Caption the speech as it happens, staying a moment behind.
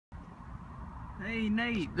Hey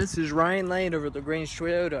Nate, this is Ryan Lane over at LaGrange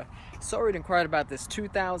Toyota. Sorry to inquire about this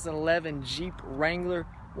 2011 Jeep Wrangler.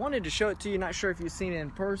 Wanted to show it to you, not sure if you've seen it in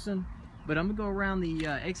person, but I'm gonna go around the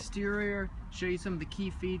exterior, show you some of the key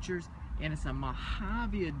features, and it's a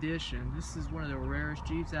Mohave edition. This is one of the rarest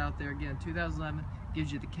Jeeps out there. Again, 2011,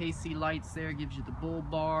 gives you the KC lights there, gives you the bull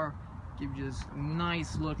bar, gives you this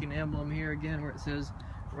nice looking emblem here again where it says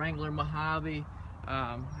Wrangler Mohave.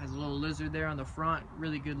 Has a little lizard there on the front,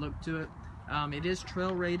 really good look to it. It is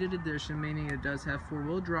trail rated edition, meaning it does have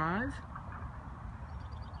 4-wheel drive.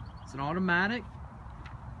 It's an automatic.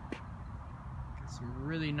 Got some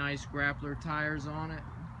really nice grappler tires on it.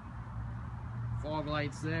 Fog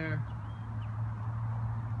lights there.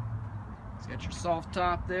 It's got your soft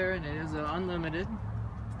top there, and it is unlimited.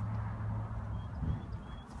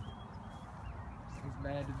 It's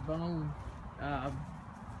bad as bone. You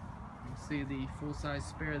can see the full-size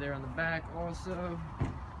spare there on the back also.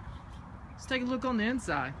 Let's take a look on the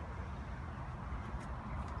inside.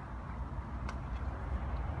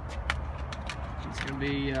 It's going to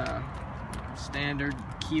be standard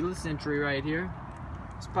keyless entry right here.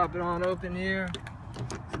 Let's pop it on open here.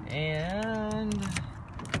 And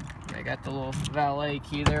I got the little valet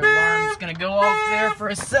key there. Alarm's going to go off there for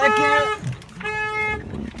a second.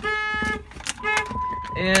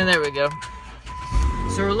 And there we go.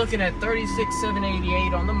 So we're looking at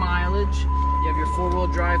 36,788 on the mileage. You have your 4-wheel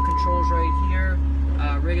drive controls right here,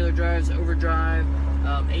 regular drives, overdrive,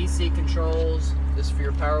 AC controls. This is for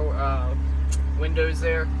your power windows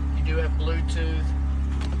there. You do have Bluetooth.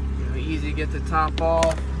 Easy to get the top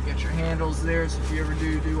off. You got your handles there, so if you ever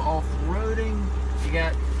do off-roading, you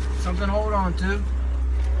got something to hold on to.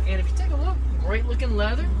 And if you take a look, great looking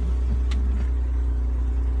leather.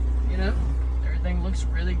 You know, everything looks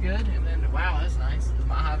really good. And then, wow, that's nice. The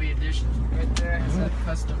Mohave edition right there has that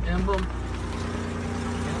custom emblem.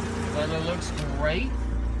 Leather looks great.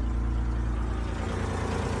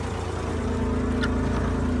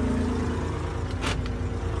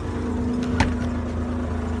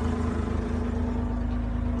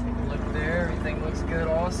 Take a look there. Everything looks good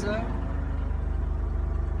also.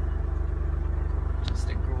 Just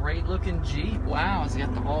a great looking Jeep. Wow, it's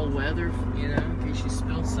got the all-weather, you know, in case you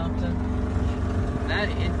spill something. That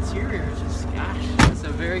interior is just, gosh, that's a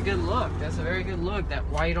very good look. That's a very good look. That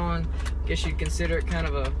white on, I guess you'd consider it kind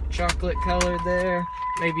of a chocolate color there,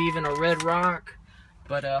 maybe even a red rock,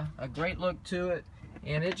 but a great look to it.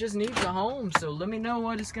 And it just needs a home, so let me know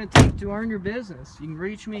what it's going to take to earn your business. You can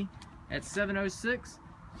reach me at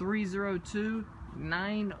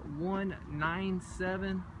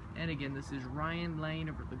 706-302-9197. And again, this is Ryan Lane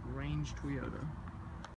over at LaGrange Toyota.